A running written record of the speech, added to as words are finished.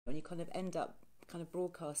when you kind of end up kind of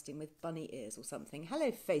broadcasting with bunny ears or something.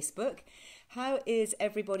 Hello, Facebook. How is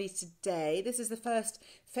everybody today? This is the first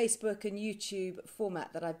Facebook and YouTube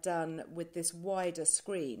format that I've done with this wider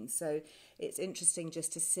screen. So it's interesting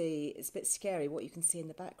just to see, it's a bit scary what you can see in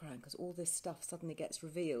the background because all this stuff suddenly gets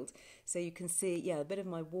revealed. So you can see, yeah, a bit of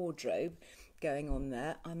my wardrobe going on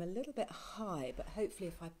there. I'm a little bit high, but hopefully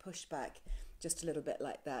if I push back just a little bit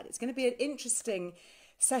like that. It's going to be an interesting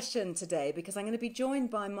session today because I'm going to be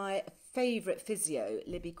joined by my favourite physio,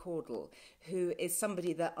 Elizabeth Cordle, who is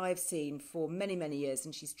somebody that I've seen for many, many years,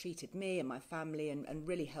 and she's treated me and my family and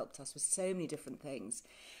really helped us with so many different things.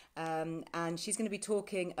 And she's going to be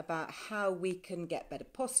talking about how we can get better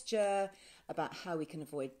posture, about how we can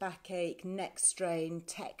avoid backache, neck strain,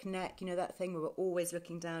 tech neck, you know, that thing where we're always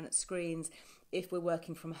looking down at screens. If we're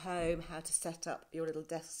working from home, how to set up your little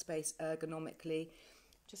desk space ergonomically.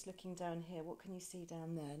 Just looking down here, what can you see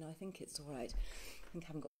down there? No, I think it's all right. I think I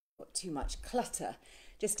haven't got too much clutter.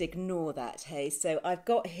 Just ignore that, hey. So I've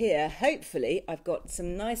got here, hopefully, I've got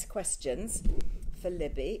some nice questions for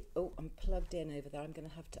Libby. Oh, I'm plugged in over there. I'm going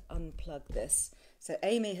to have to unplug this. So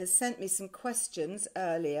Amy has sent me some questions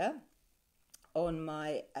earlier on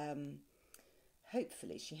my,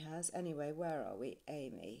 hopefully she has. Anyway, where are we,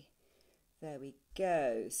 Amy? There we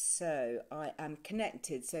go. So I am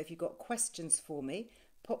connected. So if you've got questions for me,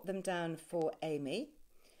 pop them down for Amy.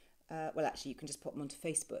 Well, actually, you can just pop them onto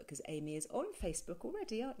Facebook because Amy is on Facebook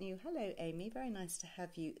already, aren't you? Hello, Amy. Very nice to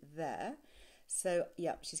have you there. So,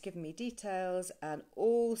 yeah, she's given me details and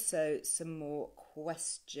also some more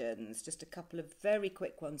questions. Just a couple of very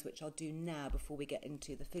quick ones, which I'll do now before we get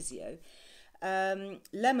into the physio.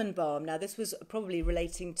 Lemon balm. Now, this was probably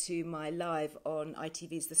relating to my live on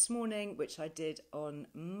ITV's this morning, which I did on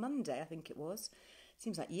Monday, I think it was.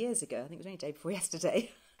 Seems like years ago. I think it was only the day before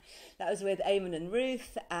yesterday. That was with Eamon and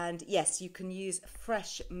Ruth. And yes, you can use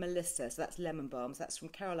fresh Melissa. So that's lemon balm. So that's from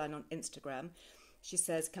Caroline on Instagram. She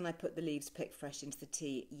says, can I put the leaves picked fresh into the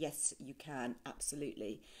tea? Yes, you can.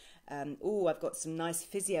 Absolutely. Oh, I've got some nice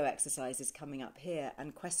physio exercises coming up here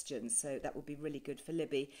and questions, so that will be really good for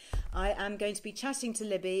Libby. I am going to be chatting to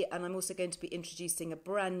Libby, and I'm also going to be introducing a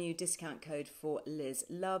brand new discount code for Liz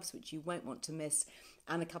Loves, which you won't want to miss,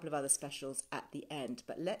 and a couple of other specials at the end.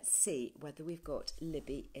 But let's see whether we've got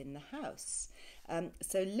Libby in the house.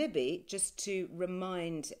 So Libby, just to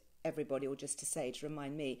remind everybody, or just to say, to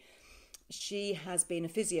remind me, she has been a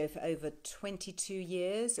physio for over 22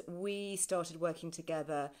 years. We started working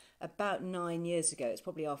together about 9 years ago. It's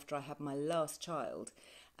probably after I had my last child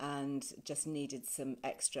and just needed some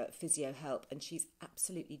extra physio help. And she's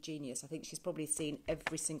absolutely genius. I think she's probably seen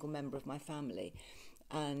every single member of my family.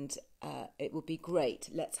 And it will be great.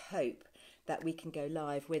 Let's hope that we can go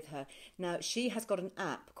live with her. Now, she has got an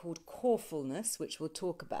app called Corefulness, which we'll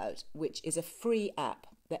talk about, which is a free app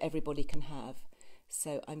that everybody can have.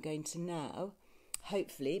 So I'm going to now,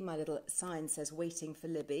 hopefully, my little sign says waiting for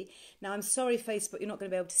Libby. Now, I'm sorry, Facebook, you're not going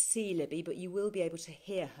to be able to see Libby, but you will be able to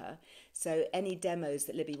hear her. So any demos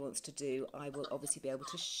that Libby wants to do, I will obviously be able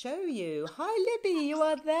to show you. Hi, Libby, you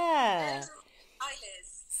are there. Hi,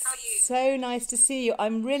 Liz. How are you? So nice to see you.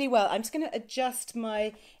 I'm really well. I'm just going to adjust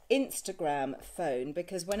my Instagram phone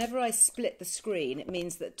because whenever I split the screen, it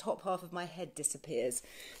means that the top half of my head disappears.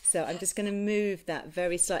 So I'm just going to move that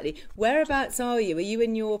very slightly. Whereabouts are you? Are you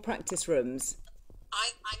in your practice rooms?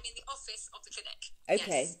 I'm in the office of the clinic.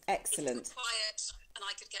 Okay, yes. Excellent. It's quiet and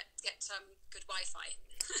I could get good Wi-Fi.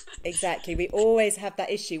 Exactly. We always have that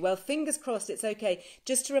issue. Well, fingers crossed it's okay.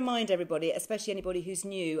 Just to remind everybody, especially anybody who's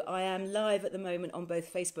new, I am live at the moment on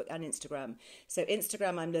both Facebook and Instagram. So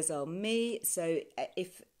Instagram, I'm Liz Earle Me. So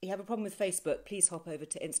if you have a problem with Facebook, please hop over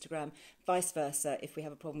to Instagram. Vice versa, if we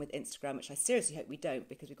have a problem with Instagram, which I seriously hope we don't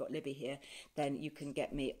because we've got Libby here, then you can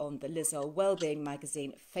get me on the Liz Earle Wellbeing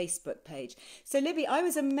magazine Facebook page. So Libby, I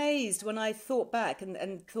was amazed when I thought back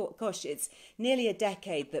and thought, gosh, it's nearly a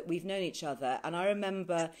decade that we've known each other. And I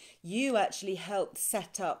remember you actually helped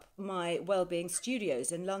set up my Wellbeing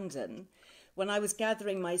studios in London when I was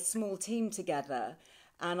gathering my small team together.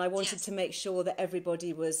 And I wanted to make sure that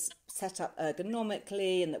everybody was set up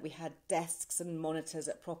ergonomically and that we had desks and monitors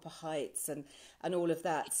at proper heights and all of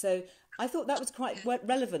that. So I thought that was quite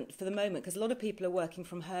relevant for the moment because a lot of people are working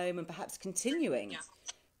from home and perhaps continuing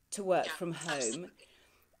to work from home. Absolutely.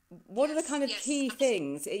 What are the kind of key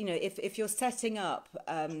things, you know, if you're setting up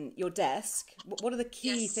your desk, what are the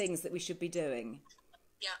key things that we should be doing?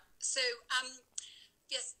 Yeah, so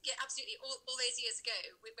yes, absolutely. All those years ago,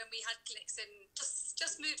 when we had clinics in,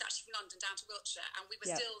 just moved actually from London down to Wiltshire, and we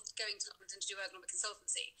were still going to London to do ergonomic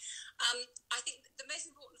consultancy. I think the most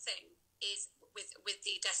important thing is with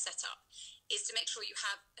the desk setup is to make sure you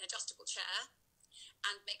have an adjustable chair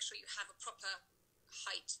and make sure you have a proper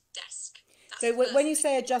height desk. That's So when you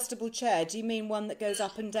say adjustable chair, do you mean one that goes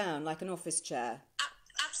up and down like an office chair?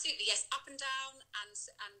 Absolutely, yes, up and down, and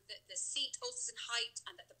the seat alters in height,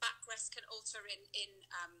 and that the backrest can alter in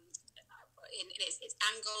its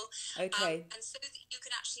angle. Okay. And so that you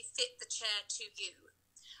can actually fit the chair to you.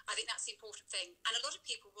 I think that's the important thing. And a lot of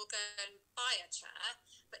people will go and buy a chair,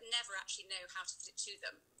 but never actually know how to fit it to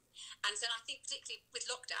them. And so I think particularly with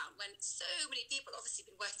lockdown, when so many people obviously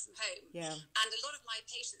been working from home, and a lot of my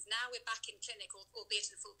patients, now we're back in clinic,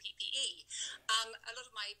 albeit in full PPE, a lot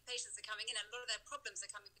of my patients are coming in, and a lot of their problems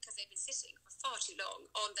are coming because they've been sitting for far too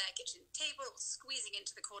long on their kitchen table or squeezing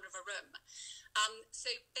into the corner of a room.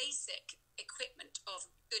 So basic equipment of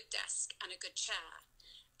a good desk and a good chair.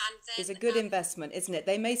 And then, it's a good investment, isn't it?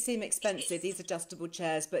 They may seem expensive, these adjustable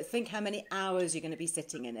chairs, but think how many hours you're going to be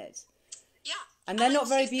sitting in it. Yeah. And they're not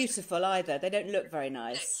very beautiful either. They don't look very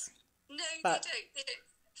nice. No, but... they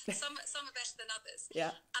don't. Some are better than others.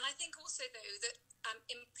 Yeah. And I think also, though, that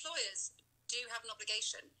employers do have an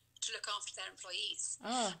obligation to look after their employees.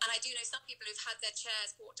 And I do know some people who've had their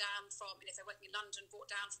chairs brought down from, if they're working in London, brought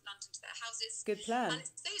down from London to their houses. Good plan. And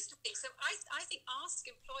it's those things. So I think ask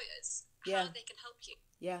employers how they can help you.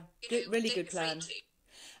 Yeah, good, really good plan.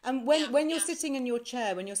 And when you're sitting in your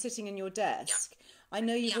chair, when you're sitting in your desk, I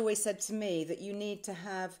know you've always said to me that you need to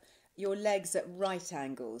have your legs at right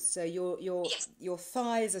angles. So your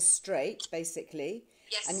thighs are straight, basically,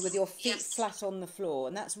 and with your feet flat on the floor.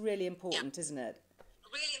 And that's really important, isn't it?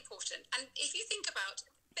 Really important. And if you think about,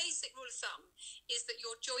 basic rule of thumb is that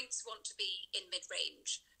your joints want to be in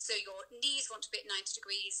mid-range. So your knees want to be at 90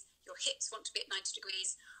 degrees, your hips want to be at 90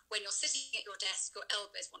 degrees. When you're sitting at your desk, your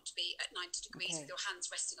elbows want to be at 90 degrees with your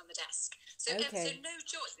hands resting on the desk. So, so no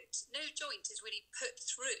joint is really put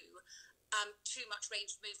through too much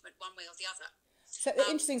range of movement one way or the other. So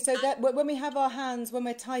interesting. So that when we have our hands, when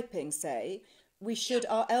we're typing, say, we should,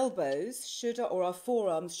 our elbows or our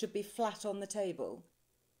forearms should be flat on the table.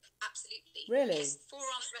 Absolutely. Really? Yes,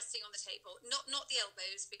 forearms resting on the table. Not the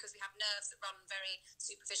elbows, because we have nerves that run very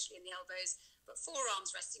superficially in the elbows, but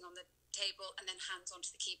forearms resting on the table and then hands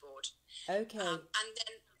onto the keyboard. Okay. And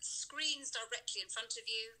then screens directly in front of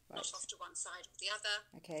you, not off to one side or the other.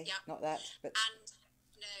 Okay. Yeah. Not that, but and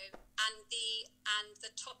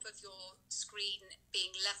the top of your screen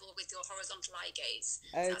being level with your horizontal eye gaze.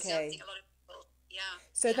 So that's the other thing a lot of people.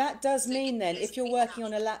 So that does mean then, if you're working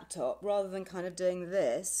on a laptop, rather than kind of doing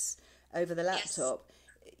this over the laptop,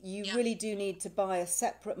 you really do need to buy a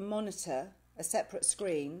separate monitor, a separate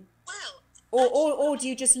screen. Well, or do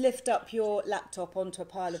you just lift up your laptop onto a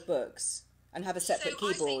pile of books and have a separate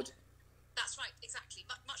keyboard? That's right, exactly.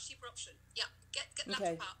 Much cheaper option. Yeah, get the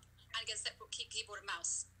laptop up and get a separate keyboard and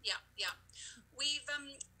mouse. Yeah. We've,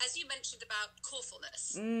 as you mentioned about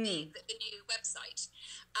Corefulness, the new website,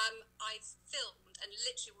 I've filmed and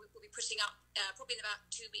literally we'll be putting up, probably in about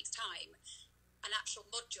 2 weeks' time, an actual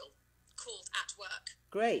module called At Work.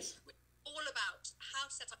 Great. All about how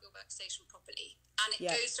to set up your workstation properly. And it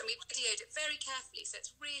goes from, we videoed it very carefully, so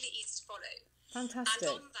it's really easy to follow. Fantastic.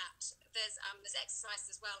 And on that, there's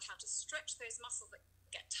exercises as well, how to stretch those muscles that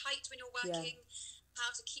get tight when you're working,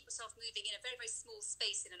 how to keep yourself moving in a very, very small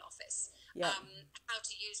space in an office, how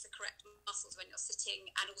to use the correct muscles when you're sitting,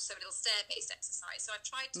 and also a little stair-based exercise. So I've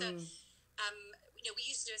tried to, we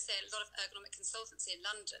used to do, a lot of ergonomic consultancy in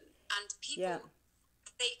London, and people,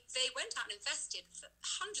 they went out and invested for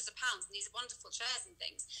hundreds of pounds in these wonderful chairs and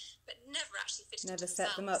things, but never actually fitted into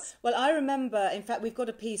set them up. themselves. Well, I remember, in fact, we've got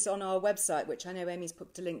a piece on our website, which I know Amy's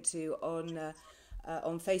put a link to on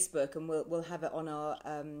Facebook, and we'll have it on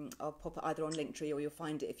I'll pop it either on Linktree, or you'll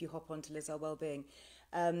find it if you hop onto Wellbeing.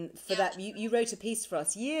 That you wrote a piece for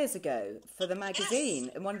us years ago for the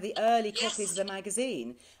magazine, and one of the early copies of the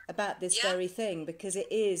magazine, about this very thing, because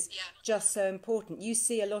it is just so important. You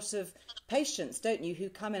see a lot of patients, don't you, who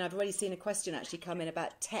come in? I've already seen a question actually come in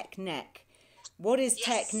about tech neck. What is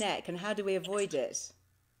tech neck, and how do we avoid it?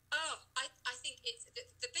 Oh, I think it's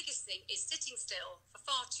the biggest thing is sitting still for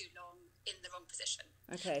far too long in the wrong position.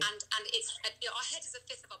 Okay. And it's our head is a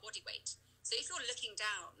fifth of our body weight. So if you're looking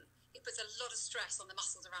down, it puts a lot of stress on the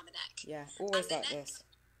muscles around the neck. Yeah, always like this.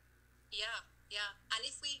 Yeah. And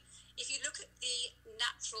if you look at the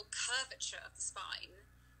natural curvature of the spine,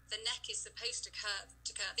 the neck is supposed to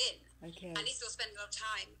curve in. Okay. And if you're spending a lot of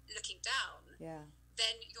time looking down,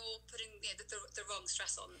 then you're putting the wrong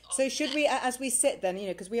stress on. So should we, as we sit then,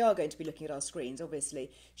 because we are going to be looking at our screens,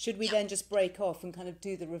 obviously, should we then just break off and kind of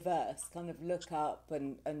do the reverse, kind of look up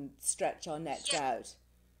and stretch our necks out?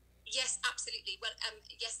 Yes, absolutely. Well,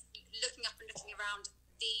 looking up and looking around,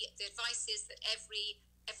 the advice is that every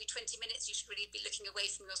every 20 minutes you should really be looking away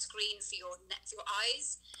from your screen for your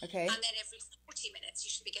eyes. Okay. And then every 40 minutes you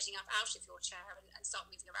should be getting up out of your chair and start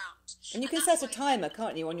moving around. And you can set a timer,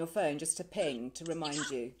 can't you, on your phone, just to ping, to remind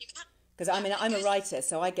you? You can. Because I mean, I'm a writer,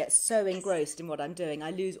 so I get so engrossed in what I'm doing,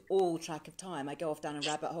 I lose all track of time. I go off down a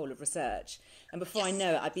rabbit hole of research. And before I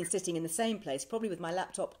know it, I've been sitting in the same place, probably with my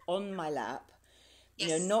laptop on my lap, you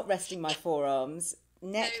know, not resting my forearms,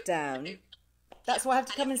 neck down. No. That's why I have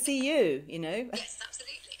to come and see you, you know. Yes,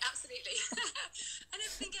 absolutely, absolutely. And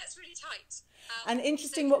everything gets really tight. And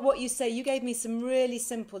interesting what you say. You gave me some really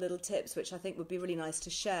simple little tips, which I think would be really nice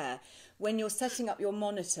to share. When you're setting up your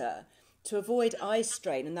monitor, to avoid eye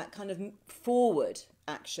strain and that kind of forward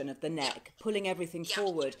action of the neck, pulling everything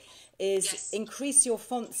forward, is increase your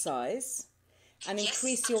font size and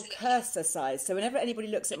increase your cursor size. So whenever anybody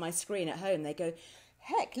looks at my screen at home, they go,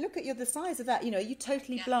 heck, look at the size of that, you know, you're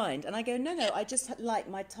totally blind. And I go, no, I just like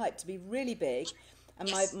my type to be really big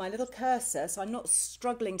and my little cursor, so I'm not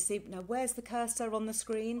struggling to see, now where's the cursor on the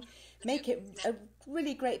screen? Make it a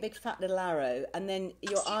really great big fat little arrow, and then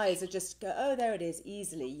your eyes are just go, oh, there it is,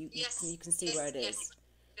 easily. You can see where it is. Yes,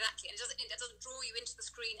 exactly. And it doesn't draw you into the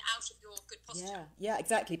screen out of your good posture. Yeah,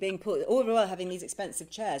 exactly. Being put, all the while having these expensive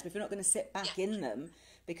chairs, but if you're not going to sit back in them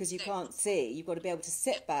because you can't see, you've got to be able to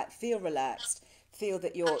sit back, feel relaxed, feel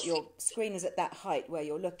that your screen is at that height where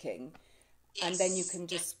you're looking, and then you can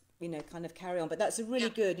just, you know, kind of carry on. But that's a really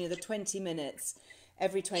good, you know, the 20 minutes,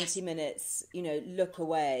 every 20 minutes, you know, look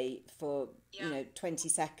away for, you know, 20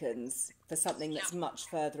 seconds for something that's much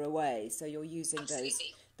further away. So you're using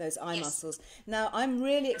those eye muscles. Now, I'm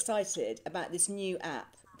really excited about this new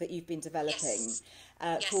app that you've been developing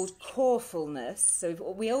called Corefulness. So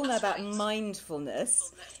we all know about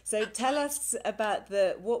mindfulness. So tell us about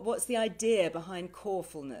what's the idea behind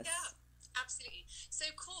Corefulness? Yeah, absolutely. So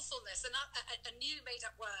Corefulness, a new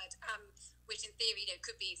made-up word, which in theory, you know,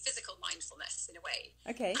 could be physical mindfulness in a way.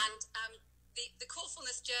 Okay. And the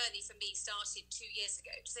Corefulness journey for me started 2 years ago,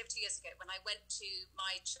 just over 2 years ago, when I went to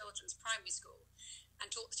my children's primary school and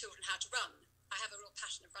taught the children how to run. I have a real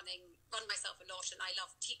passion of run myself a lot, and I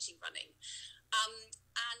love teaching running.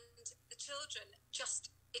 And the children just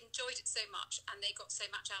enjoyed it so much, and they got so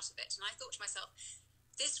much out of it. And I thought to myself,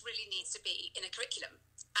 this really needs to be in a curriculum,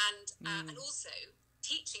 and also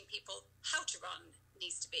teaching people how to run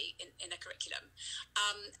needs to be in a curriculum.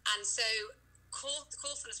 And so the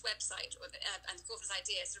Corefulness website and the Corefulness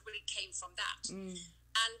idea sort of really came from that.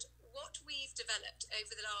 And what we've developed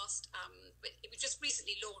over the last, we've just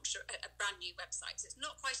recently launched a brand new website, so it's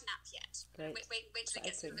not quite an app yet. Wait till it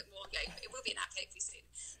gets a little bit more going. It will be an app hopefully soon.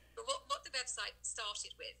 But what the website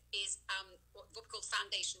started with is what we call the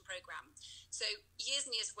foundation program. So years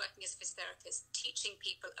and years of working as a physiotherapist, teaching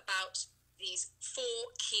people about these 4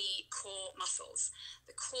 key core muscles,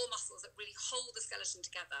 the core muscles that really hold the skeleton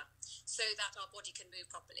together so that our body can move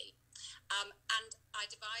properly. And I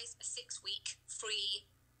devised a 6-week free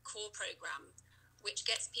core program which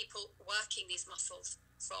gets people working these muscles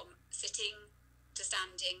from sitting to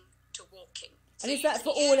standing to walking. And is that for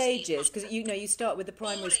all ages? Because you know you start with the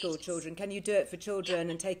primary school children. Can you do it for children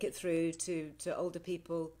and take it through to older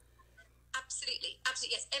people? Absolutely,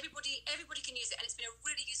 yes. Everybody can use it, and it's been a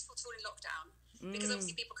really useful tool in lockdown because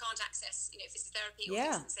obviously people can't access, you know, physiotherapy or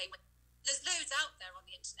things in the same way. There's loads out there on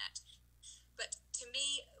the internet, but to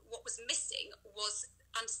me, what was missing was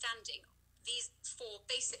understanding these 4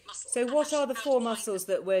 basic muscles. So, what are the 4 muscles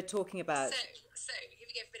that we're talking about? So here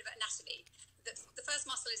we go, a bit of anatomy. The first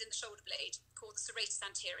muscle is in the shoulder blade, called the serratus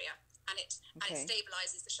anterior, and it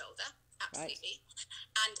stabilizes the shoulder, absolutely,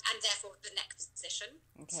 and therefore the neck position.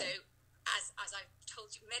 So as I've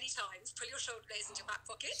told you many times, pull your shoulder blades into your back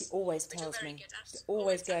pocket. She always tells me. She's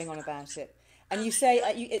always going on about it. And you say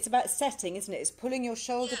it's about setting, isn't it? It's pulling your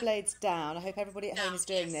shoulder blades down. I hope everybody at home is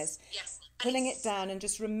doing this. Yes. Pulling it down and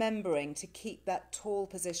just remembering to keep that tall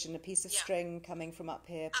position, a piece of string coming from up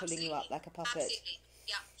here, pulling you up like a puppet. Absolutely,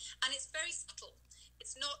 yeah. And it's very subtle.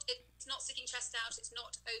 It's not sticking chest out. It's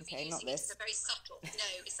not overusing it. It's very subtle. No,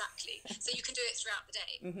 exactly. So you can do it throughout the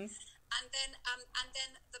day. And then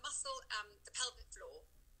the muscle, the pelvic floor.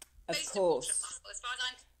 Of most course. Important muscle, as far as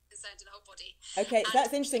I'm concerned, in the whole body. Okay, and that's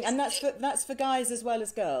interesting. And that's for guys as well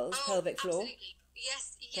as girls, pelvic floor. Absolutely.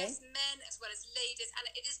 Yes, men as well as ladies, and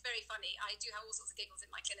it is very funny. I do have all sorts of giggles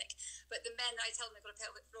in my clinic, but the men, I tell them they've got a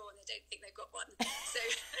pelvic floor and they don't think they've got one, so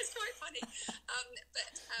it's quite funny. But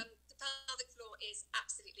the pelvic floor is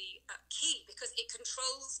absolutely key because it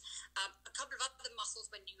controls a couple of other muscles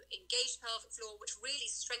when you engage the pelvic floor, which really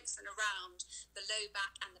strengthen around the low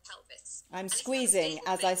back and the pelvis. I'm squeezing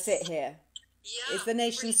as I sit here. Yeah, Is the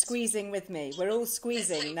nation brilliant. squeezing with me? We're all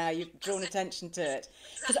squeezing now. You've drawn attention to it.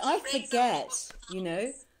 Because Exactly. I Raise up your forget, you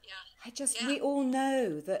know, hospitals. Yeah. we all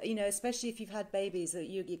know that, you know, especially if you've had babies, that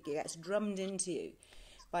it gets drummed into you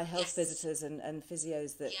by health Yes. visitors and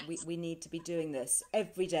physios that Yes. we need to be doing this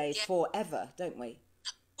every day Yeah. forever, don't we?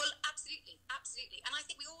 Well, absolutely, absolutely. And I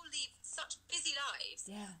think we all lead such busy lives.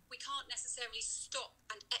 Yeah. We can't necessarily stop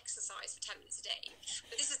and exercise for 10 minutes a day.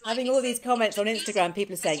 But this is my Having all these comments on Instagram,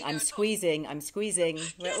 people are saying, I'm squeezing.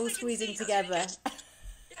 We're Yes, all I can squeezing see, that's together. really good.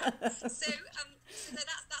 Yeah. So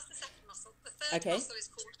that's the second muscle. The third muscle is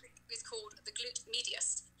called the glute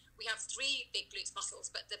medius. We have 3 big glute muscles,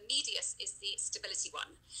 but the medius is the stability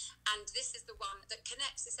one, and this is the one that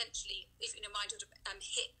connects essentially, if you know, mind sort of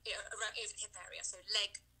hip over the hip area, so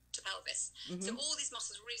leg to pelvis. So all these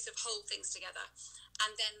muscles really sort of hold things together.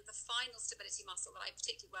 And then the final stability muscle that I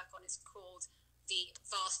particularly work on is called the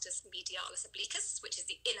vastus medialis obliquus, which is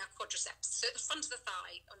the inner quadriceps, so at the front of the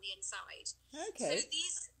thigh on the inside. Okay. So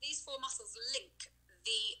these 4 muscles link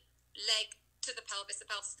the leg to the pelvis to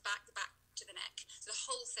the back to the neck, so the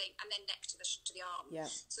whole thing, and then neck to the arm. Yeah.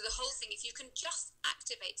 So the whole thing, if you can just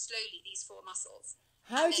activate slowly these 4 muscles.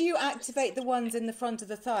 How do you activate the ones in the front of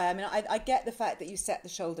the thigh? I mean, I get the fact that you set the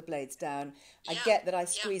shoulder blades down. I get that I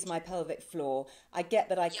squeeze my pelvic floor. I get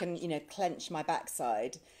that I can, you know, clench my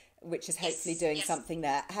backside, which is hopefully doing something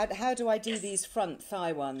there. How do I do these front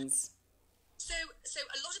thigh ones? So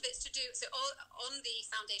a lot of it's to do, so on the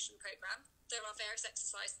foundation program, there are various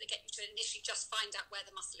exercises that get you to initially just find out where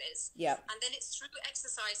the muscle is. Yeah. And then it's through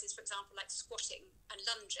exercises, for example, like squatting and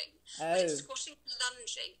lunging. Oh. But it's squatting and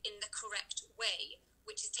lunging in the correct way,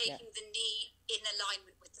 which is taking the knee in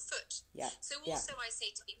alignment with the foot. Yeah. So also I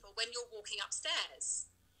say to people, when you're walking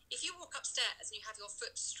upstairs, if you walk upstairs and you have your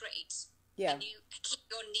foot straight and you keep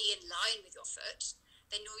your knee in line with your foot,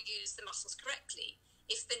 then you'll use the muscles correctly.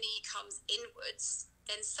 If the knee comes inwards,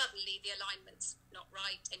 then suddenly the alignment's not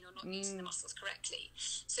right and you're not using the muscles correctly.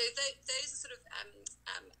 So those are sort of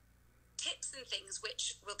tips and things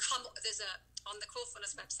which will come. On the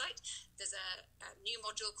Corefulness website, there's a new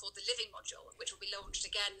module called the Living module, which will be launched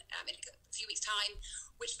again in a few weeks' time,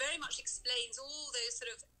 which very much explains all those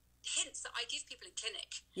sort of hints that I give people in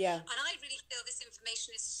clinic. Yeah. And I really feel this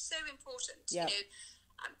information is so important. Yeah. You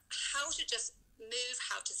know, how to just move,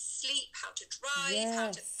 how to sleep, how to drive,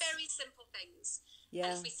 how to very simple things.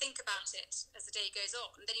 Yeah. And if we think about it as the day goes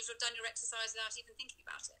on, then you've done your exercise without even thinking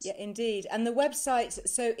about it. Yeah, indeed. And the website,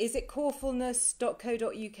 so is it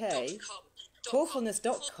corefulness.co.uk?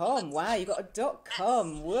 Corefulness.com. Wow, you got a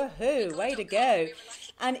 .com. Woohoo, way to go.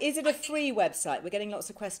 And is it a free website? We're getting lots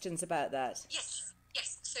of questions about that. Yes.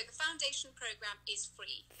 So the foundation program is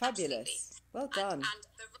free. Fabulous. Absolutely. Well done. And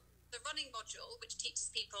the running module, which teaches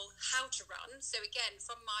people how to run. So again,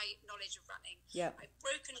 from my knowledge of running, I've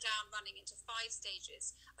broken down running into 5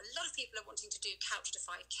 stages. A lot of people are wanting to do couch to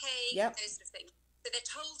 5K, those sort of things. So they're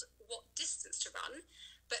told what distance to run,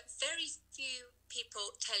 but very few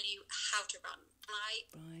people tell you how to run. And I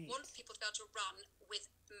want people to be able to run with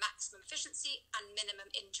maximum efficiency and minimum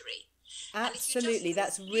injury. Absolutely,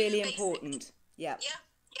 that's really important. Yeah.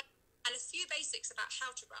 And a few basics about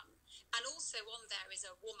how to run. And also on there is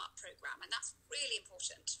a warm-up program, and that's really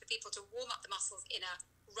important for people to warm up the muscles in a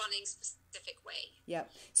running specific way. Yeah.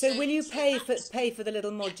 So will you pay for the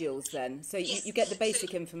little modules then? So you get the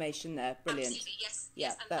basic information there. Brilliant. Absolutely, yes.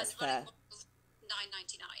 Yeah, and that's fair.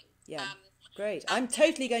 $9.99. Yeah. Great. I'm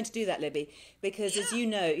totally going to do that, Libby, because as you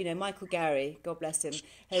know, Michael Gary, God bless him,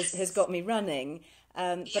 has got me running.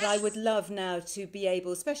 But I would love now to be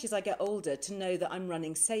able, especially as I get older, to know that I'm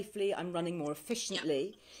running safely, I'm running more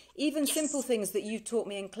efficiently. Even simple things that you've taught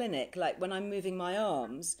me in clinic, like when I'm moving my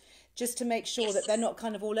arms, just to make sure that they're not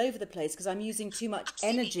kind of all over the place because I'm using too much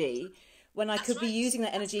energy when I could be using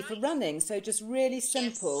that energy for running. So just really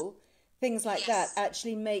simple things like that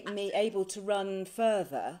actually make me able to run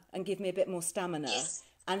further and give me a bit more stamina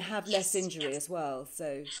and have less injury as well.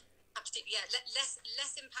 So absolutely,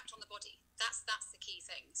 less impact on the body. That's the key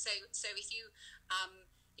thing. So if you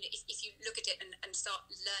if you look at it and start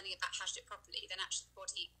learning about how to do it properly, then actually the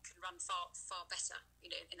body can run far better,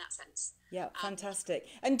 in that sense. Yeah, fantastic.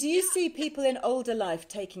 And do you see people in older life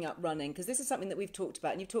taking up running? Because this is something that we've talked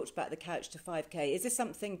about, and you've talked about the couch to 5K. Is this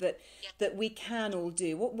something that we can all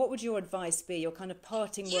do? What would your advice be, your kind of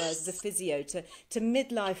parting words as a physio to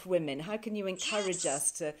midlife women? How can you encourage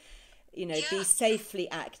us to, be safely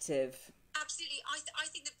active? Absolutely. I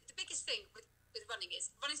think the biggest thing with running is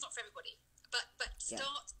running's not for everybody. But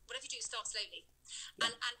start, whatever you do, start slowly.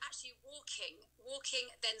 And actually walking,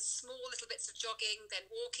 then small little bits of jogging, then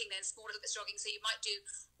walking, then small little bits of jogging. So you might do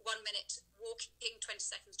 1 minute walking, 20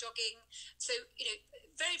 seconds jogging. So,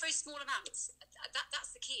 very, very small amounts.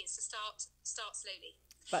 That's the key, is to start slowly.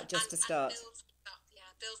 But just to start. And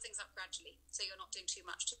build things up gradually, so you're not doing too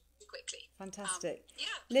much too quickly. Fantastic.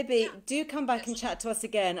 Libby, do come back and chat to us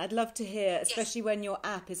again. I'd love to hear, especially when your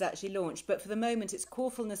app is actually launched. But for the moment, it's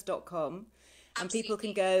corefulness.com. And people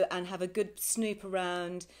can go and have a good snoop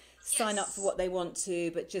around, sign up for what they want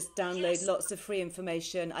to, but just download lots of free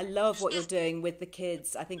information. I love what you're doing with the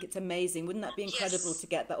kids. I think it's amazing. Wouldn't that be incredible to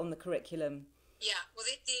get that on the curriculum? Yeah, well,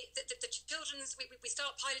 the children's, we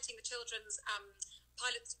start piloting the children's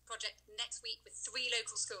pilot project next week with 3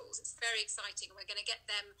 local schools. It's very exciting, and we're going to get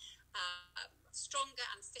them stronger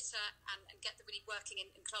and fitter and get them really working in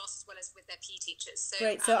class as well as with their PE teachers. So,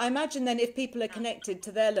 great. So I imagine then if people are connected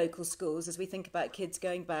to their local schools, as we think about kids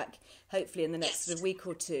going back, hopefully in the next sort of week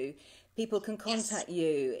or two, people can contact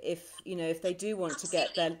you if they do want to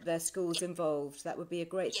get their schools involved. That would be a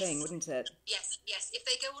great thing, wouldn't it? Yes. If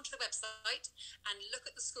they go onto the website and look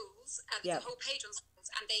at the schools, the whole page on schools,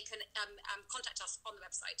 and they can contact us on the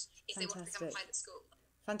website if they want to become a pilot school.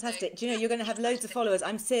 Fantastic. Do you know, you're going to have loads of followers.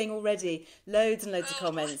 I'm seeing already loads and loads of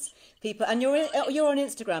comments. People, and you're on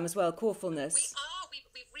Instagram as well, Corefulness. We are.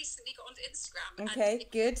 We've recently got onto Instagram. Okay,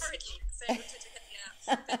 good. So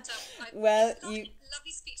but,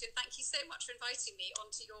 lovely speaking to you. Thank you so much for inviting me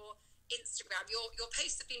onto your Instagram. Your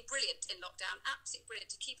posts have been brilliant in lockdown, absolutely brilliant,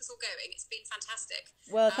 to keep us all going. It's been fantastic.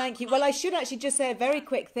 Well, thank you. Well, I should actually just say a very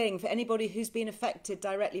quick thing for anybody who's been affected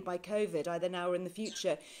directly by COVID, either now or in the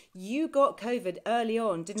future. You got COVID early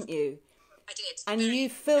on, didn't you? I did. And you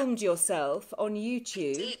filmed yourself on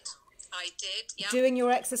YouTube. I did, yeah. Doing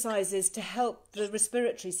your exercises to help the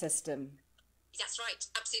respiratory system. That's right,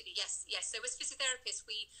 absolutely, yes. So as physiotherapists,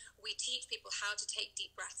 we teach people how to take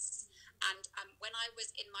deep breaths. And when I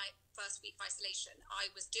was in my first week of isolation,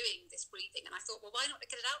 I was doing this breathing, and I thought, well, why not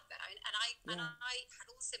get it out there? And I had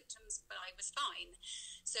all the symptoms, but I was fine.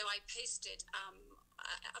 So I posted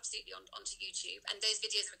absolutely onto YouTube, and those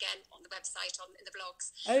videos are again on the website, in the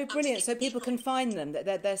blogs. Oh, brilliant! So people can find them.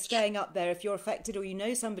 That they're staying up there if you're affected or you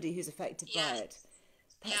know somebody who's affected by it.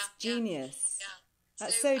 That's genius.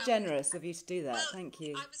 That's so generous of you to do that. Well, thank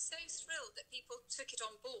you. I was so thrilled that people took it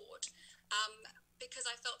on board. Because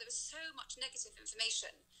I felt there was so much negative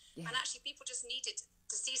information, and actually people just needed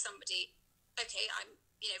to see somebody. Okay, I'm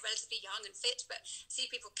relatively young and fit, but see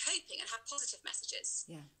people coping and have positive messages.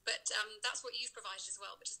 But that's what you've provided as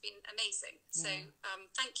well, which has been amazing. So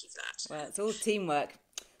thank you for that. Well, it's all teamwork.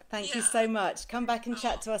 Thank you so much. Come back and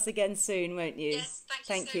chat to us again soon, won't you? Yes,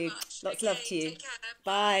 thank you so much. Lots of love to you. Take care.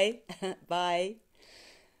 Bye. Bye. Bye.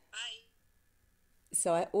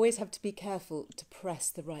 So I always have to be careful to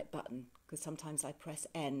press the right button, because sometimes I press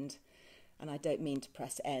end and I don't mean to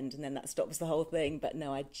press end, and then that stops the whole thing. But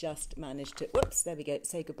no, I just managed to, whoops, there we go,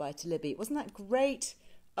 say goodbye to Libby. Wasn't that great?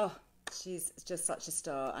 Oh, she's just such a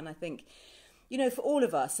star. And I think, for all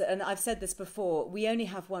of us, and I've said this before, we only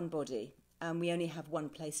have one body and we only have one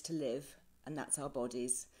place to live, and that's our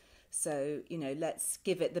bodies. So, let's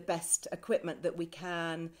give it the best equipment that we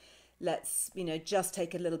can. Let's, just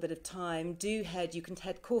take a little bit of time. You can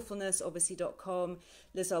head corefulness.com,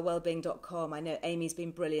 lizarwellbeing.com. I know Amy's been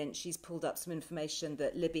brilliant. She's pulled up some information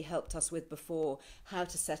that Libby helped us with before, how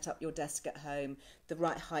to set up your desk at home, the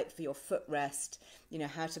right height for your footrest,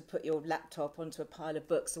 how to put your laptop onto a pile of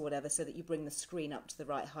books or whatever so that you bring the screen up to the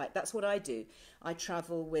right height. That's what I do. I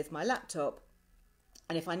travel with my laptop.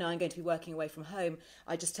 And if I know I'm going to be working away from home,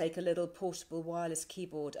 I just take a little portable wireless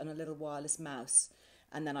keyboard and a little wireless mouse.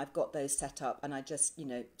 And then I've got those set up, and I just,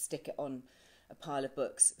 stick it on a pile of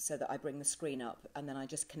books so that I bring the screen up, and then I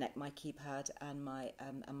just connect my keypad and my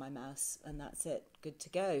mouse, and that's it. Good to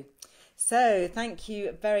go. So thank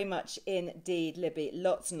you very much indeed, Libby.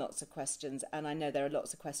 Lots and lots of questions, and I know there are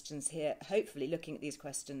lots of questions here. Hopefully, looking at these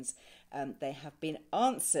questions, they have been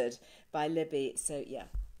answered by Libby. So yeah.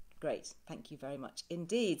 Great. Thank you very much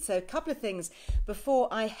indeed. So a couple of things before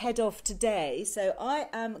I head off today. So I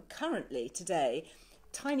am currently today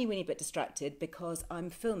tiny weeny bit distracted because I'm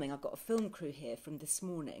filming. I've got a film crew here from this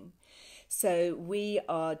morning. So we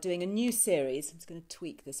are doing a new series. I'm just going to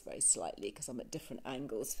tweak this very slightly because I'm at different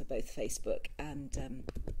angles for both Facebook and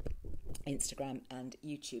Instagram and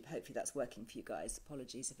YouTube. Hopefully that's working for you guys.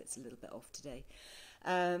 Apologies if it's a little bit off today.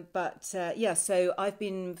 So I've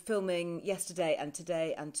been filming yesterday and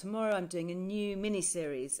today and tomorrow. I'm doing a new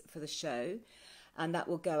mini-series for the show, and that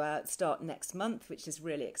will go out, start next month, which is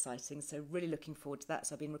really exciting. So really looking forward to that.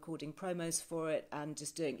 So I've been recording promos for it and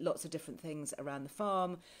just doing lots of different things around the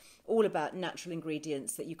farm all about natural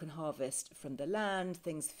ingredients that you can harvest from the land,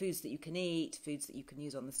 foods that you can eat, foods that you can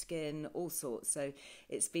use on the skin, all sorts. So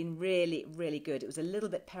it's been really, really good. It was a little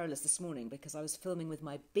bit perilous this morning because I was filming with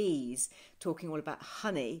my bees, talking all about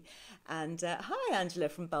honey. And hi, Angela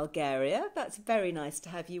from Bulgaria. That's very nice to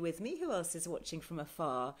have you with me. Who else is watching from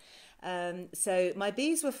afar? So my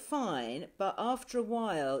bees were fine, but after a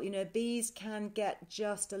while, bees can get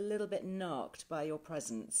just a little bit knocked by your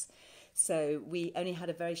presence. So we only had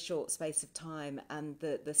a very short space of time, and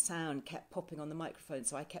the sound kept popping on the microphone,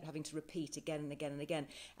 so I kept having to repeat again and again and again.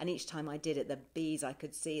 And each time I did it, the bees, I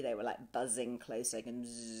could see they were like buzzing closer, and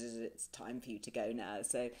it's time for you to go now.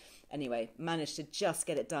 So anyway, managed to just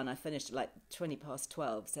get it done. I finished at like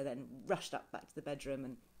 12:20, so then rushed up back to the bedroom,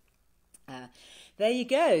 and there you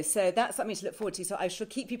go. So that's something to look forward to. So I shall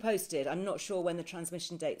keep you posted. I'm not sure when the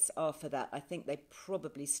transmission dates are for that. I think they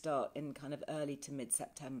probably start in kind of early to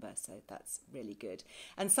mid-September. So that's really good.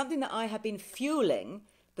 And something that I have been fueling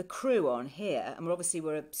the crew on here, and we're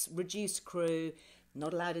a reduced crew,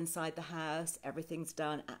 not allowed inside the house. Everything's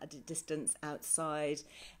done at a distance outside.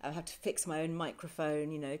 I have to fix my own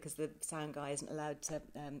microphone, because the sound guy isn't allowed to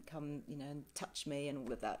come, and touch me and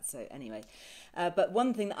all of that. So anyway, but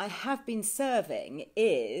one thing that I have been serving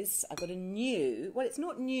is I've got a new, well, it's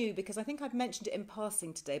not new because I think I've mentioned it in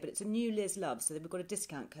passing today, but it's a new Liz Love. So we've got a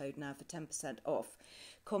discount code now for 10% off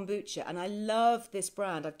kombucha, and I love this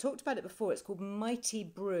brand. I've talked about it before. It's called Mighty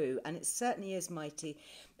Brew, and it certainly is mighty.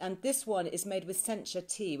 And this one is made with sencha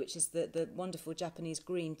tea, which is the wonderful Japanese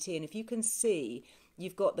green tea. And if you can see,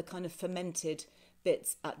 you've got the kind of fermented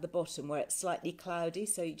bits at the bottom where it's slightly cloudy,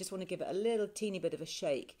 so you just want to give it a little teeny bit of a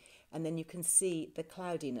shake, and then you can see the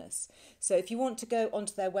cloudiness. So if you want to go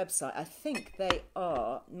onto their website, I think they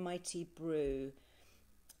are Mighty Brew.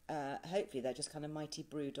 Hopefully they're just kind of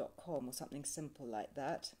mightybrew.com or something simple like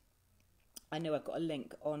that. I know I've got a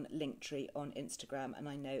link on Linktree on Instagram, and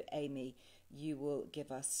I know, Amy, you will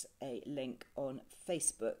give us a link on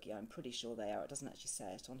Facebook. Yeah, I'm pretty sure they are. It doesn't actually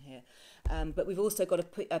say it on here. But we've also got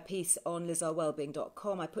a piece on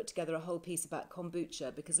LizArleWellbeing.com. I put together a whole piece about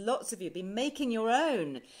kombucha because lots of you have been making your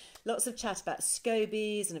own. Lots of chat about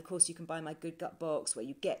scobies, and of course you can buy my Good Gut box where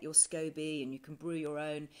you get your SCOBY and you can brew your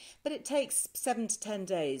own. But it takes 7 to 10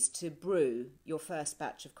 days to brew your first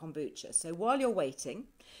batch of kombucha. So while you're waiting,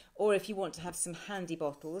 or if you want to have some handy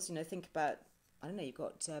bottles, think about, I don't know, you've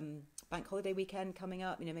got bank holiday weekend coming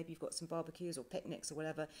up, maybe you've got some barbecues or picnics or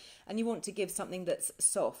whatever, and you want to give something that's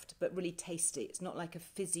soft but really tasty. It's not like a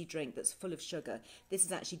fizzy drink that's full of sugar. This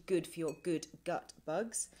is actually good for your good gut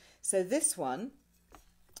bugs. So this one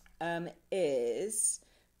is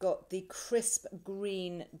got the crisp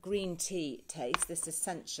green tea taste. This is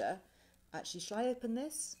sencha. Actually, shall I open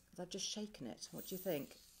this? Because I've just shaken it. What do you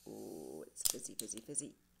think? Oh, it's fizzy, fizzy,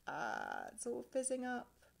 fizzy. It's all fizzing up.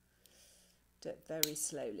 Do it very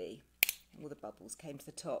slowly. All the bubbles came to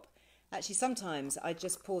the top. Actually, sometimes I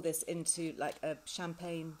just pour this into like a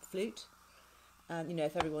champagne flute. And,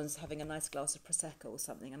 if everyone's having a nice glass of Prosecco or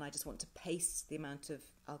something, and I just want to pace the amount of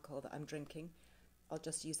alcohol that I'm drinking, I'll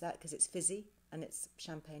just use that because it's fizzy and it's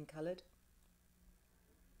champagne coloured.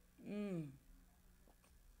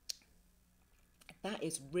 That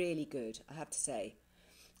is really good, I have to say.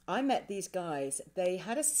 I met these guys. They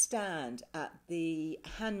had a stand at the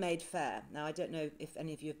Handmade Fair. Now, I don't know if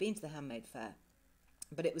any of you have been to the Handmade Fair,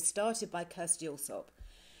 but it was started by Kirsty Allsop,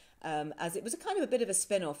 as it was a kind of a bit of a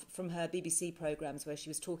spin-off from her BBC programmes where she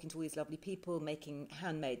was talking to all these lovely people making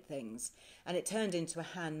handmade things, and it turned into a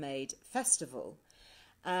handmade festival.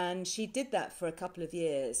 And she did that for a couple of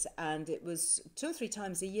years, and it was 2 or 3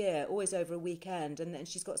 times a year, always over a weekend. And then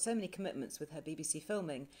she's got so many commitments with her BBC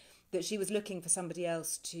filming that she was looking for somebody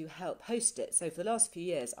else to help host it. So for the last few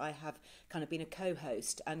years, I have kind of been a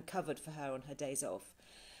co-host and covered for her on her days off.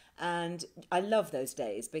 And I love those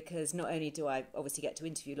days because not only do I obviously get to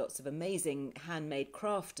interview lots of amazing handmade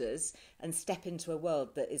crafters and step into a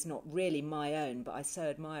world that is not really my own, but I so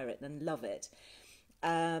admire it and love it.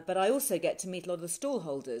 But I also get to meet a lot of the stall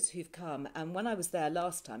holders who've come. And when I was there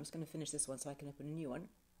last time, I'm just going to finish this one so I can open a new one.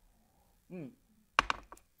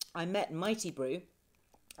 I met Mighty Brew,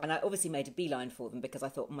 and I obviously made a beeline for them because I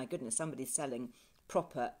thought, oh my goodness, somebody's selling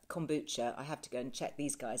proper kombucha. I have to go and check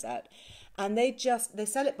these guys out. And they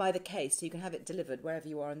sell it by the case, so you can have it delivered wherever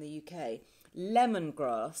you are in the UK.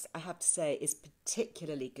 Lemongrass, I have to say, is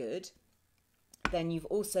particularly good. Then you've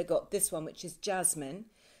also got this one, which is jasmine.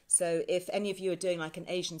 So if any of you are doing like an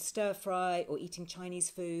Asian stir fry or eating Chinese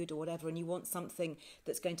food or whatever, and you want something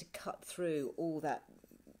that's going to cut through all that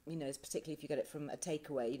you know, particularly if you get it from a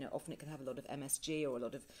takeaway, you know, often it can have a lot of MSG or a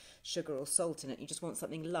lot of sugar or salt in it. You just want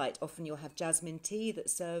something light. Often you'll have jasmine tea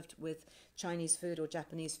that's served with Chinese food or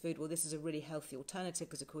Japanese food. Well, this is a really healthy alternative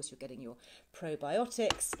because, of course, you're getting your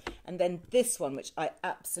probiotics. And then this one, which I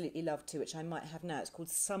absolutely love too, which I might have now, it's called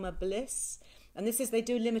Summer Bliss. And this is, they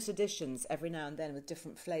do limited editions every now and then with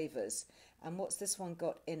different flavours. And what's this one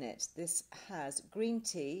got in it? This has green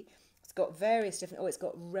tea. It's got various different, it's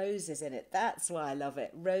got roses in it. That's why I love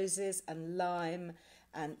it. Roses and lime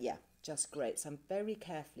and yeah, just great. So I'm very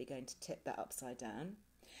carefully going to tip that upside down.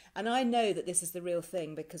 And I know that this is the real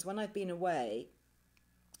thing because when I've been away,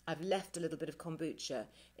 I've left a little bit of kombucha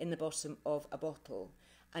in the bottom of a bottle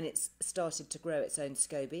and it's started to grow its own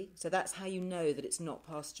SCOBY. So that's how you know that it's not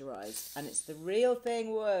pasteurised and it's the real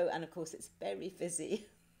thing. Whoa. And of course it's very fizzy.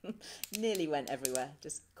 Nearly went everywhere.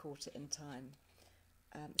 Just caught it in time.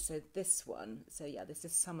 So this one, so yeah, this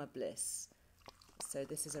is Summer Bliss. So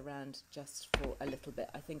this is around just for a little bit,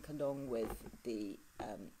 I think, along with the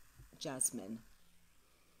jasmine.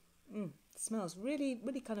 Smells really,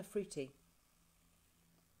 really kind of fruity.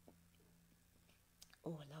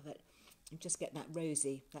 Oh, I love it. I'm just getting that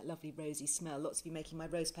lovely rosy smell. Lots of you making my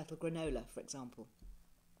rose petal granola, for example.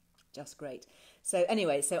 Just great. So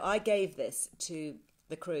anyway, so I gave this to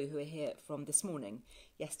the crew who are here from this morning,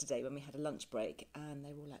 yesterday when we had a lunch break, and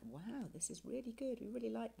they were all like, wow, this is really good, we really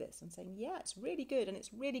like this. I'm saying, yeah, it's really good, and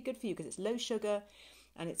it's really good for you because it's low sugar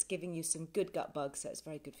and it's giving you some good gut bugs, so it's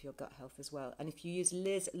very good for your gut health as well. And if you use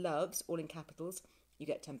Liz Loves, all in capitals, you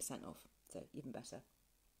get 10% off, so even better.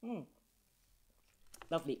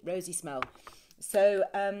 Lovely, rosy smell. So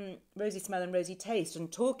rosy smell and rosy taste.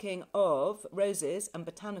 And talking of roses and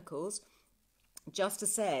botanicals, just to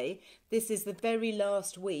say, this is the very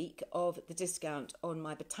last week of the discount on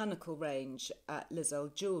my botanical range at Liz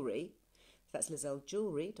Earle Jewellery. That's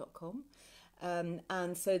lizearlejewellery.com.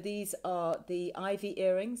 And so these are the ivy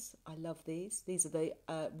earrings. I love these. These are the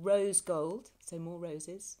rose gold, so more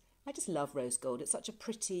roses. I just love rose gold. It's such a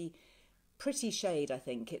pretty shade, I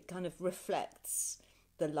think. It kind of reflects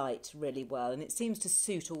the light really well, and it seems to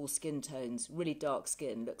suit all skin tones. Really dark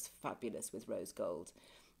skin looks fabulous with rose gold.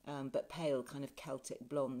 But pale kind of Celtic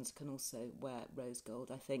blondes can also wear rose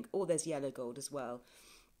gold, I think. Or there's yellow gold as well.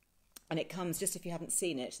 And it comes, just if you haven't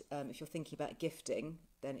seen it, if you're thinking about gifting,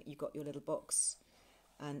 then you've got your little box.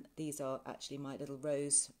 And these are actually my little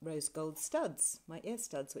rose gold studs, my ear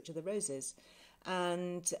studs, which are the roses.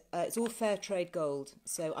 And it's all fair trade gold.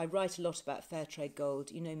 So I write a lot about fair trade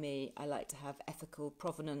gold. You know me, I like to have ethical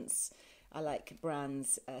provenance. I like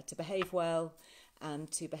brands to behave well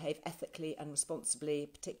and to behave ethically and responsibly,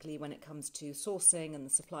 particularly when it comes to sourcing and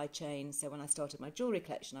the supply chain. So when I started my jewellery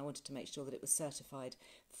collection, I wanted to make sure that it was certified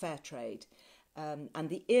fair trade. And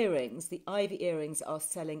the earrings, the ivy earrings, are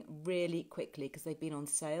selling really quickly because they've been on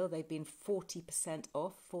sale. They've been 40%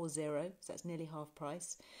 off, 40, so that's nearly half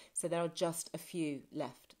price. So there are just a few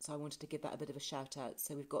left. So I wanted to give that a bit of a shout out.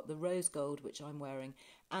 So we've got the rose gold, which I'm wearing,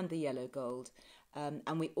 and the yellow gold.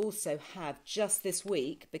 And we also have, just this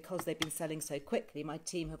week, because they've been selling so quickly, my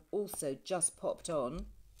team have also just popped on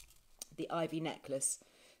the ivy necklace.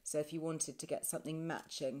 So if you wanted to get something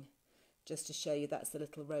matching, just to show you, that's the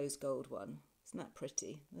little rose gold one. Isn't that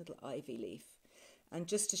pretty? Little ivy leaf. And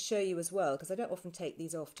just to show you as well, because I don't often take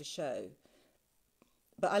these off to show,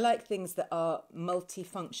 but I like things that are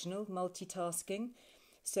multifunctional, multitasking.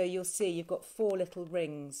 So you'll see you've got 4 little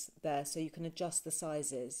rings there, so you can adjust the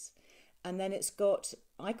sizes. And then it's got,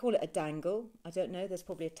 I call it a dangle. I don't know, there's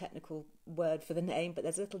probably a technical word for the name, but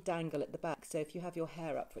there's a little dangle at the back. So if you have your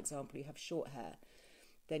hair up, for example, you have short hair,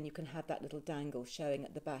 then you can have that little dangle showing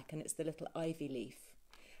at the back, and it's the little ivy leaf.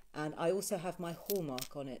 And I also have my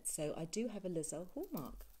hallmark on it. So I do have a Liz Earle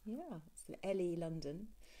hallmark. Yeah, it's the LE London.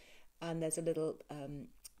 And there's a little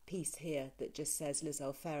piece here that just says Liz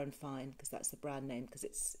Earle Fair and Fine, because that's the brand name, because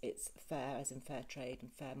it's fair as in fair trade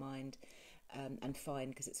and fair mind, and fine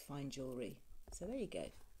because it's fine jewellery. So there you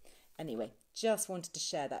go. Anyway, just wanted to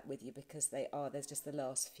share that with you because there's just the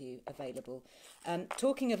last few available.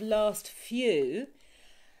 Talking of last few,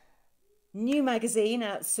 new magazine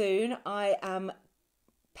out soon. I am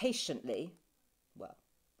impatiently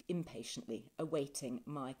awaiting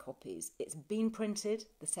my copies. It's been printed.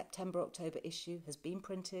 The September-October issue has been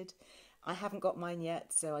printed. I haven't got mine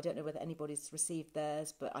yet, so I don't know whether anybody's received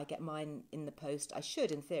theirs, but I get mine in the post. I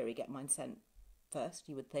should, in theory, get mine sent first,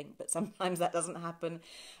 you would think, but sometimes that doesn't happen.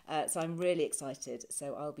 So I'm really excited.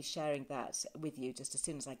 So I'll be sharing that with you just as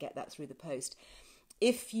soon as I get that through the post.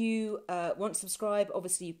 If you want to subscribe,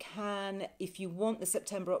 obviously you can. If you want the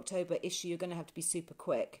September-October issue, you're going to have to be super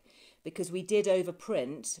quick because we did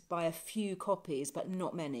overprint by a few copies, but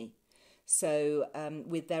not many. So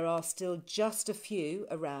there are still just a few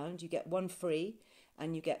around. You get one free,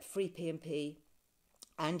 and you get free P&P,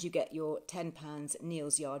 and you get your £10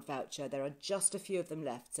 Neil's Yard voucher. There are just a few of them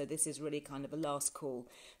left, so this is really kind of a last call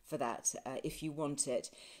for that if you want it.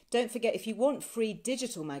 Don't forget, if you want free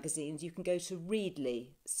digital magazines, you can go to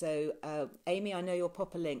Readly. So Amy, I know you'll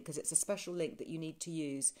pop a link because it's a special link that you need to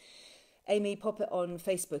use. Amy, pop it on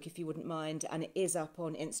Facebook if you wouldn't mind, and it is up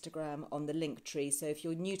on Instagram on the link tree. So if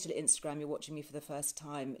you're new to the Instagram, you're watching me for the first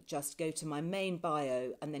time, just go to my main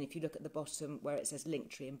bio, and then if you look at the bottom where it says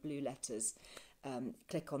link tree in blue letters,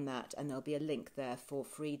 click on that, and there'll be a link there for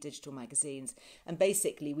free digital magazines. And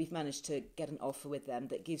basically we've managed to get an offer with them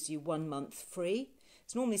that gives you 1 month free.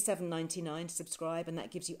 It's normally $7.99 to subscribe, and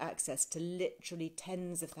that gives you access to literally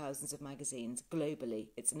tens of thousands of magazines globally.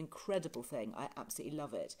 It's an incredible thing. I absolutely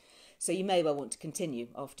love it. So you may well want to continue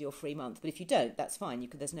after your free month, but if you don't, that's fine.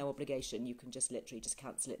 There's no obligation. You can just literally just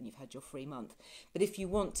cancel it and you've had your free month. But if you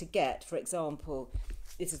want to get, for example,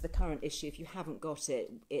 this is the current issue. If you haven't got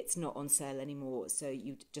it, it's not on sale anymore. So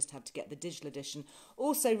you just have to get the digital edition.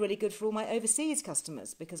 Also really good for all my overseas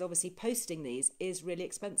customers, because obviously posting these is really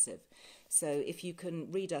expensive. So if you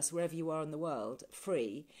can read us wherever you are in the world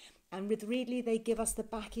free, and with Readly, they give us the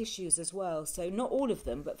back issues as well. So not all of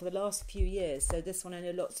them, but for the last few years. So this one, I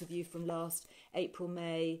know lots of you from last April,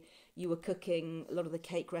 May, you were cooking a lot of the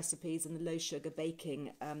cake recipes and the low sugar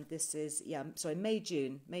baking. This is, May,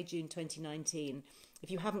 June 2019. If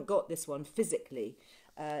you haven't got this one physically,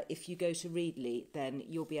 if you go to Readly, then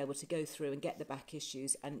you'll be able to go through and get the back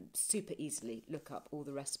issues and super easily look up all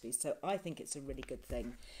the recipes. So I think it's a really good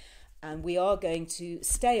thing. And we are going to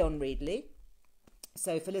stay on Readly.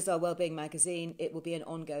 So for Liz Earle Wellbeing magazine, it will be an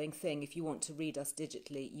ongoing thing. If you want to read us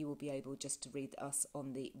digitally, you will be able just to read us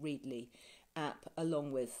on the Readly app,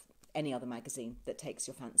 along with any other magazine that takes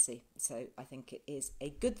your fancy. So I think it is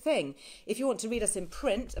a good thing. If you want to read us in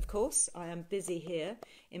print, of course, I am busy here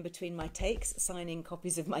in between my takes, signing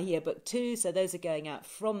copies of my yearbook too. So those are going out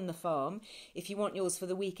from the farm. If you want yours for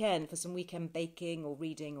the weekend, for some weekend baking or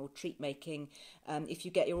reading or treat making, if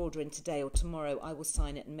you get your order in today or tomorrow, I will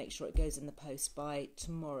sign it and make sure it goes in the post by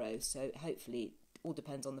tomorrow. So hopefully, all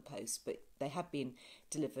depends on the post, but they have been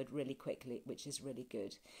delivered really quickly, which is really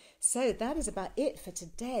good. So that is about it for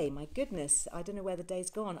today. My goodness, I don't know where the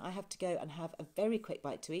day's gone. I have to go and have a very quick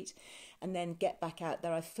bite to eat and then get back out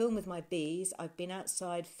there. I film with my bees. I've been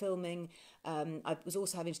outside filming. I was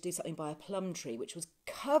also having to do something by a plum tree, which was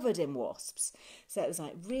covered in wasps. So it was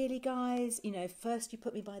like, really, guys? First you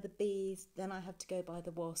put me by the bees, then I have to go by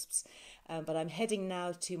the wasps. But I'm heading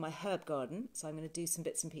now to my herb garden. So I'm going to do some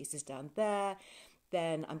bits and pieces down there.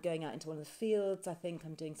 Then I'm going out into one of the fields. I think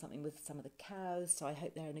I'm doing something with some of the cows, so I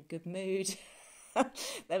hope they're in a good mood.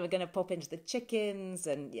 Then we're going to pop into the chickens,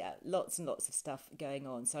 and lots and lots of stuff going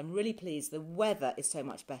on. So I'm really pleased. The weather is so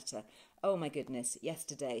much better. Oh my goodness,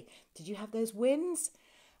 yesterday. Did you have those winds?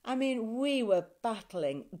 I mean, we were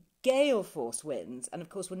battling gale force winds, and of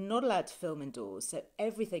course we're not allowed to film indoors, so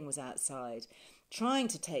everything was outside, trying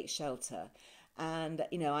to take shelter. And,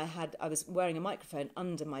 I was wearing a microphone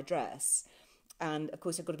under my dress. And, of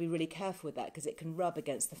course, I've got to be really careful with that because it can rub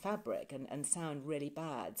against the fabric and sound really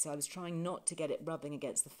bad. So I was trying not to get it rubbing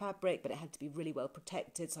against the fabric, but it had to be really well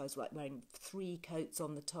protected. So I was wearing 3 coats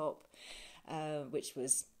on the top, which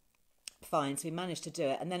was fine. So we managed to do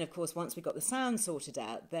it. And then, of course, once we got the sound sorted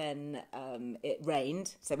out, then it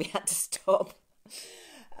rained. So we had to stop.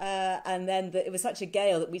 And then it was such a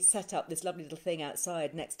gale that we set up this lovely little thing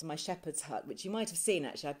outside next to my shepherd's hut, which you might have seen,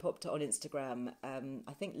 actually. I popped it on Instagram,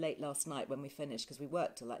 I think late last night when we finished, because we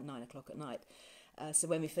worked till like 9 o'clock at night. So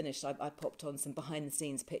when we finished, I popped on some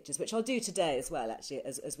behind-the-scenes pictures, which I'll do today as well, actually,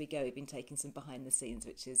 as we go. We've been taking some behind-the-scenes,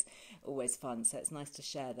 which is always fun, so it's nice to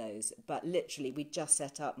share those. But literally, we just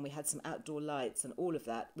set up, and we had some outdoor lights and all of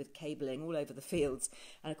that with cabling all over the fields.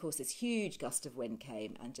 And, of course, this huge gust of wind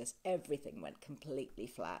came, and just everything went completely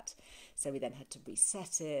flat. So we then had to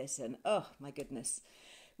reset it, and, oh, my goodness.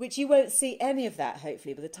 Which you won't see any of that,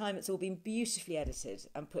 hopefully. By the time it's all been beautifully edited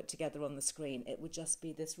and put together on the screen, it would just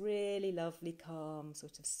be this really lovely, calm,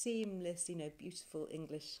 sort of seamless, beautiful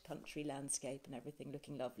English country landscape and everything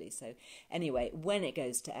looking lovely. So anyway, when it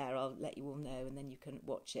goes to air, I'll let you all know, and then you can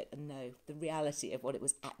watch it and know the reality of what it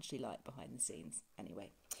was actually like behind the scenes. Anyway,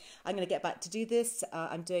 I'm going to get back to do this.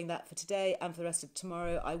 I'm doing that for today and for the rest of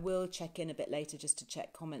tomorrow. I will check in a bit later just to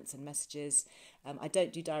check comments and messages. I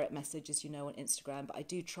don't do direct messages, on Instagram, but I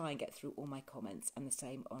do try and get through all my comments, and the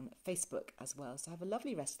same on Facebook as well. So have a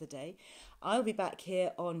lovely rest of the day. I'll be back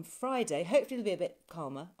here on Friday. Hopefully it'll be a bit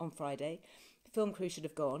calmer on Friday. Film crew should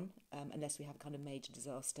have gone, unless we have a kind of major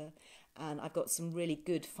disaster. And I've got some really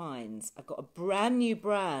good finds. I've got a brand new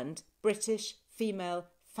brand, British, female,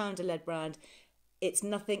 founder-led brand. It's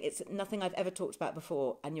nothing I've ever talked about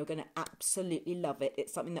before, and you're going to absolutely love it.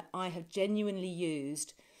 It's something that I have genuinely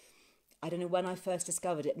used. I don't know when I first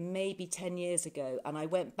discovered it, maybe 10 years ago, and I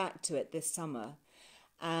went back to it this summer.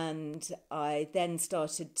 And I then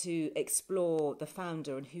started to explore the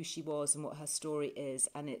founder and who she was and what her story is.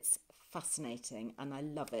 And it's fascinating and I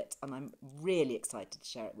love it. And I'm really excited to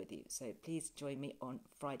share it with you. So please join me on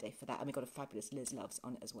Friday for that. And we've got a fabulous Liz Loves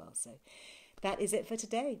on it as well. So that is it for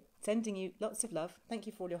today. Sending you lots of love. Thank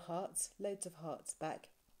you for all your hearts. Loads of hearts back.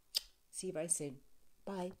 See you very soon.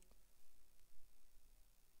 Bye.